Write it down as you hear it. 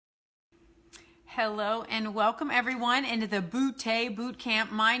Hello and welcome everyone into the BOOtay boot camp.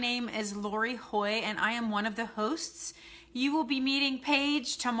 My name is Lori Hoy and I am one of the hosts. You will be meeting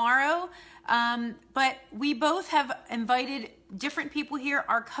Paige tomorrow, but we both have invited different people here.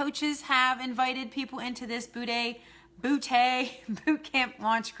 Our coaches have invited people into this BOOtay boot camp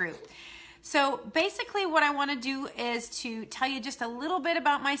launch group. So basically what I want to do is to tell you just a little bit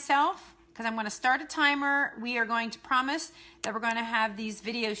about myself, because I'm going to start a timer. We are going to promise that we're going to have these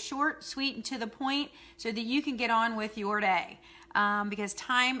videos short, sweet, and to the point so that you can get on with your day, because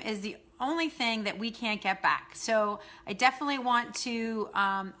time is the only thing that we can't get back. So I definitely want to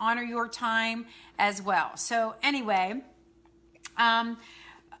honor your time as well. So anyway,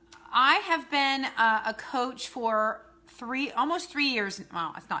 I have been a coach for almost 3 years.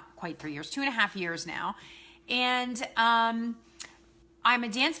 Well, it's not quite 3 years, 2.5 years now. And I'm a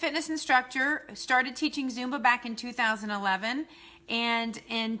dance fitness instructor, started teaching Zumba back in 2011, and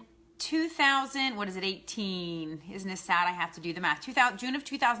in 18, isn't it sad I have to do the math, June of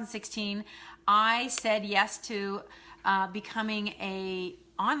 2016, I said yes to becoming a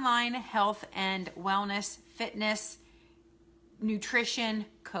online health and wellness, fitness, nutrition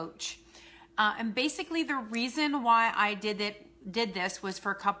coach. And basically the reason why I did this was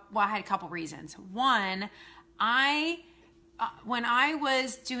for I had a couple reasons. One, when I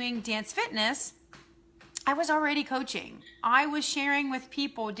was doing dance fitness, I was already coaching. I was sharing with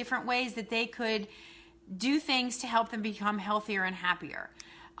people different ways that they could do things to help them become healthier and happier.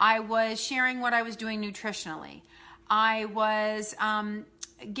 I was sharing what I was doing nutritionally. I was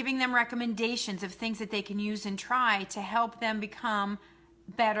giving them recommendations of things that they can use and try to help them become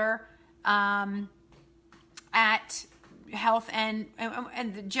better at health and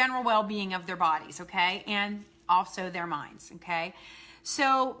the general well-being of their bodies, okay? And also their minds, okay?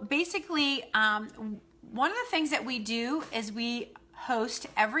 So basically, one of the things that we do is we host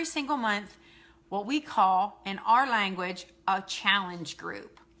every single month what we call, in our language, a challenge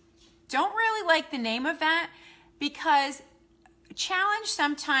group. Don't really like the name of that because challenge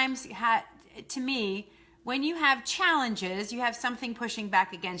sometimes, to me, when you have challenges, you have something pushing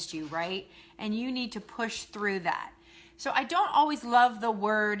back against you, right? And you need to push through that. So I don't always love the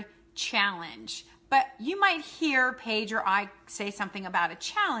word challenge, but you might hear Paige or I say something about a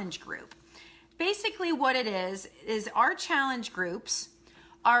challenge group. Basically what it is our challenge groups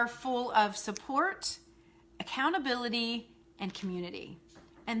are full of support, accountability, and community.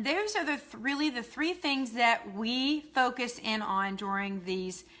 And those are really the three things that we focus in on during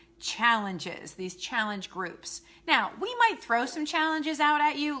these challenges, these challenge groups. Now, we might throw some challenges out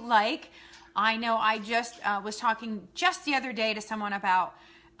at you, like I know I just was talking just the other day to someone about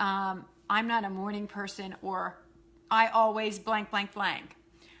I'm not a morning person, or I always blank, blank, blank.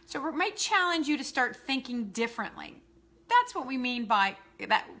 So we might challenge you to start thinking differently. That's what we mean by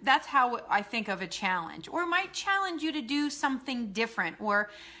that. That's how I think of a challenge. Or might challenge you to do something different, or,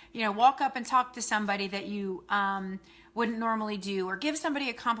 walk up and talk to somebody that you wouldn't normally do, or give somebody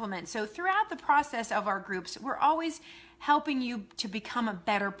a compliment. So throughout the process of our groups, we're always helping you to become a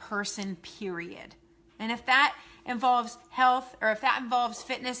better person, period. And if that involves health, or if that involves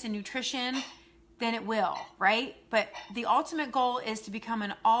fitness and nutrition, then it will, right? But the ultimate goal is to become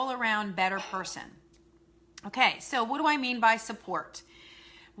an all-around better person. Okay, so what do I mean by support?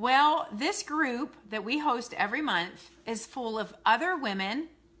 Well, this group that we host every month is full of other women.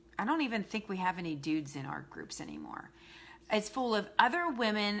 I don't even think we have any dudes in our groups anymore. It's full of other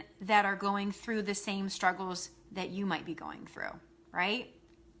women that are going through the same struggles that you might be going through, right?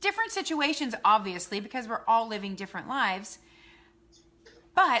 Different situations, obviously, because we're all living different lives.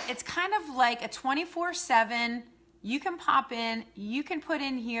 But it's kind of like a 24/7, you can pop in, you can put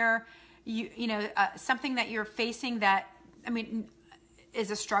in here, something that you're facing that,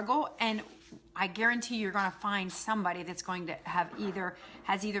 is a struggle. And I guarantee you're going to find somebody that's going to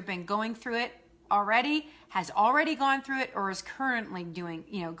has either been going through it already, has already gone through it, or is currently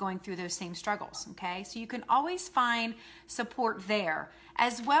going through those same struggles, okay? So you can always find support there,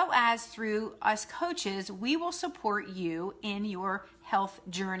 as well as through us coaches. We will support you in your health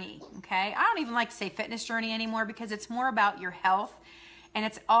journey, okay? I don't even like to say fitness journey anymore, because it's more about your health, and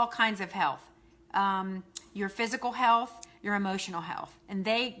it's all kinds of health. Your physical health, your emotional health, and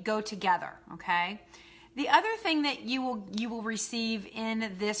they go together, okay? The other thing that you will receive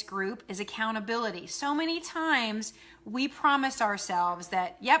in this group is accountability. So many times we promise ourselves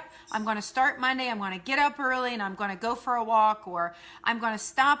that, yep, I'm going to start Monday, I'm going to get up early and I'm going to go for a walk, or I'm going to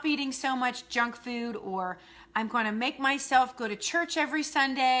stop eating so much junk food, or I'm going to make myself go to church every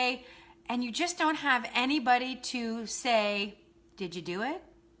Sunday, and you just don't have anybody to say, did you do it?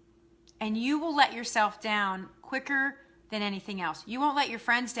 And you will let yourself down quicker than anything else. You won't let your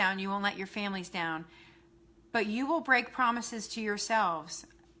friends down. You won't let your families down. But you will break promises to yourselves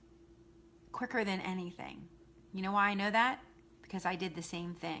quicker than anything. You know why I know that? Because I did the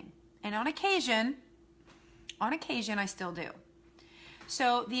same thing. And on occasion, I still do.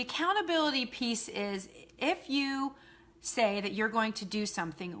 So the accountability piece is, if you say that you're going to do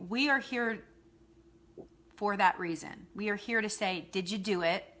something, we are here for that reason. We are here to say, did you do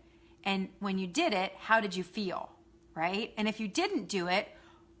it? And when you did it, how did you feel? Right? And if you didn't do it,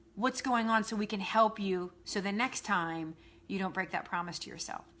 what's going on, so we can help you so the next time you don't break that promise to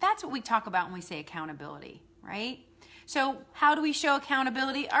yourself. That's what we talk about when we say accountability, right? So how do we show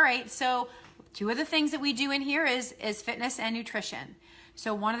accountability? All right, so two of the things that we do in here is fitness and nutrition.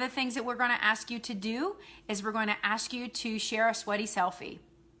 So one of the things that we're going to ask you to do is we're going to ask you to share a sweaty selfie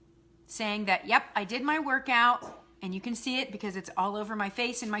saying that, yep, I did my workout, and you can see it because it's all over my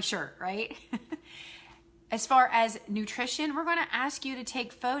face and my shirt, right? As far as nutrition, we're going to ask you to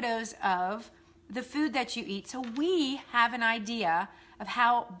take photos of the food that you eat so we have an idea of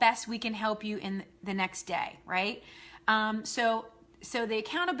how best we can help you in the next day, right? So the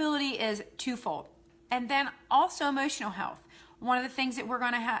accountability is twofold. And then also emotional health. One of the things that we're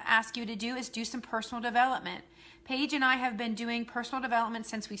going to ask you to do is do some personal development. Paige and I have been doing personal development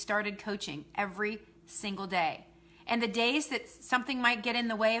since we started coaching every single day. And the days that something might get in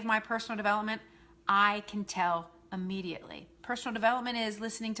the way of my personal development, I can tell immediately. Personal development is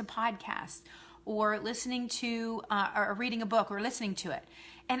listening to podcasts or listening to or reading a book or listening to it.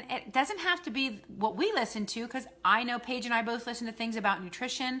 And it doesn't have to be what we listen to, because I know Paige and I both listen to things about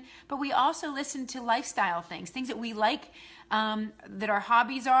nutrition, but we also listen to lifestyle things that we like, that our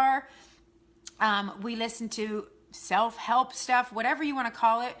hobbies are. We listen to self-help stuff, whatever you want to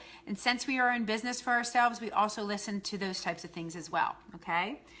call it. And since we are in business for ourselves, we also listen to those types of things as well,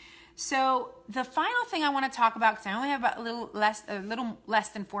 okay? So the final thing I want to talk about, because I only have about a little less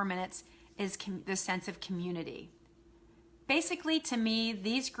than 4 minutes, is the sense of community. Basically, to me,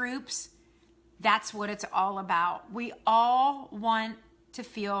 these groups, that's what it's all about. We all want to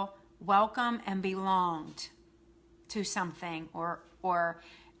feel welcome and belonged to something or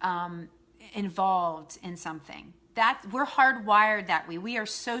involved in something. We're hardwired that way. We are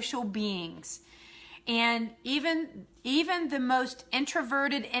social beings. And even the most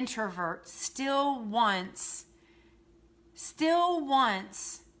introverted introvert still wants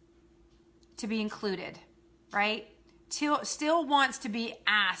to be included, right? Still wants to be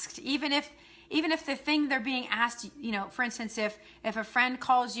asked, even if the thing they're being asked, for instance, if a friend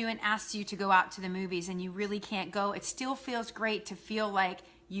calls you and asks you to go out to the movies and you really can't go, it still feels great to feel like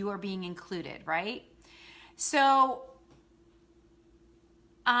you are being included, right? So,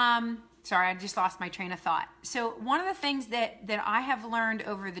 sorry, I just lost my train of thought. So one of the things that I have learned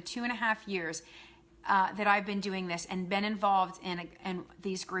over the 2.5 years that I've been doing this and been involved in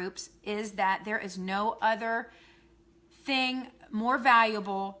these groups is that there is no other thing more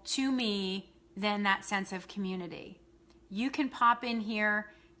valuable to me than that sense of community. You can pop in here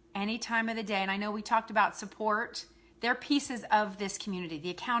any time of the day, and I know we talked about support. They're pieces of this community.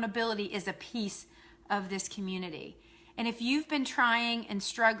 The accountability is a piece of this community. And if you've been trying and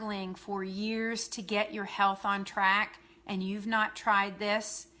struggling for years to get your health on track and you've not tried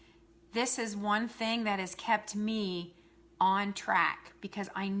this, this is one thing that has kept me on track, because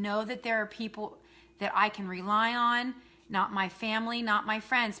I know that there are people that I can rely on, not my family, not my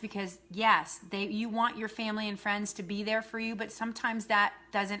friends, because yes, you want your family and friends to be there for you, but sometimes that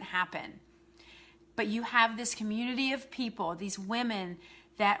doesn't happen. But you have this community of people, these women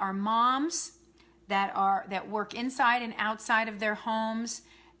that are moms, that work inside and outside of their homes,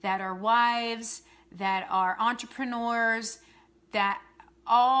 that are wives, that are entrepreneurs, that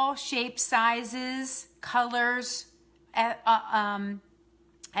all shapes, sizes, colors,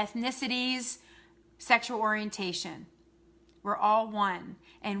 ethnicities, sexual orientation. We're all one,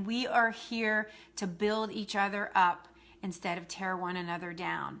 and we are here to build each other up instead of tear one another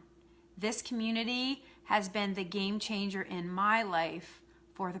down. This community has been the game changer in my life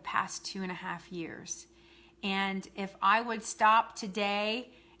for the past 2.5 years. And if I would stop today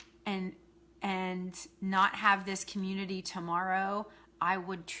and not have this community tomorrow, I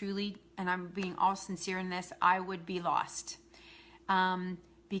would truly, and I'm being all sincere in this, I would be lost.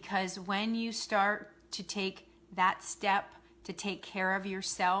 Because when you start to take that step to take care of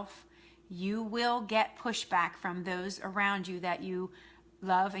yourself, you will get pushback from those around you that you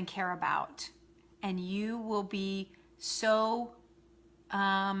love and care about. And you will be so,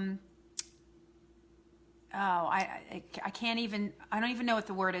 I don't even know what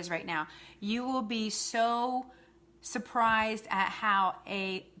the word is right now. You will be so surprised at how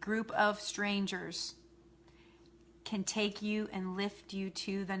a group of strangers can take you and lift you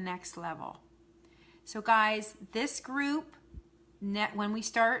to the next level. So guys, this group, when we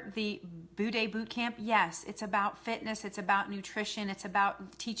start the BOOtay Bootcamp, yes, it's about fitness, it's about nutrition, it's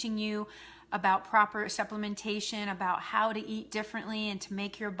about teaching you about proper supplementation, about how to eat differently and to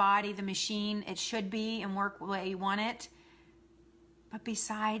make your body the machine it should be and work the way you want it. But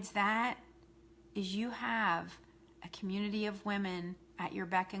besides that, is you have a community of women at your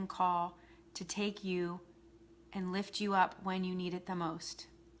beck and call to take you and lift you up when you need it the most.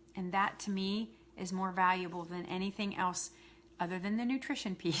 And that to me is more valuable than anything else other than the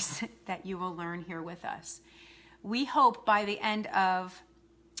nutrition piece that you will learn here with us. We hope by the end of,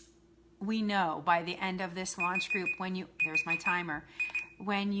 by the end of this launch group, there's my timer,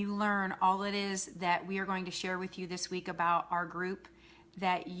 when you learn all it is that we are going to share with you this week about our group,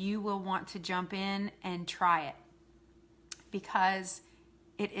 that you will want to jump in and try it, because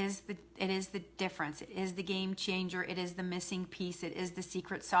it is the difference. It is the game changer. It is the missing piece. It is the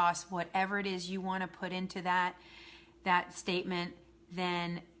secret sauce. Whatever it is you want to put into that statement,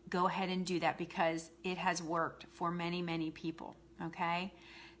 then go ahead and do that, because it has worked for many, many people, okay?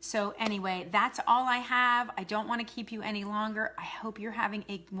 So anyway, that's all I have. I don't want to keep you any longer. I hope you're having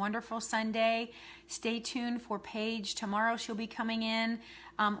a wonderful Sunday. Stay tuned for Paige. Tomorrow she'll be coming in.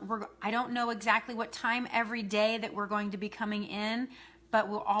 I don't know exactly what time every day that we're going to be coming in, but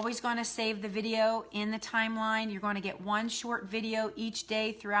we're always going to save the video in the timeline. You're going to get one short video each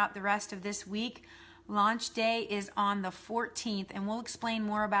day throughout the rest of this week. Launch day is on the 14th, and we'll explain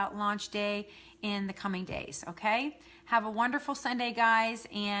more about launch day in the coming days, okay? Have a wonderful Sunday, guys,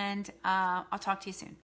 and I'll talk to you soon.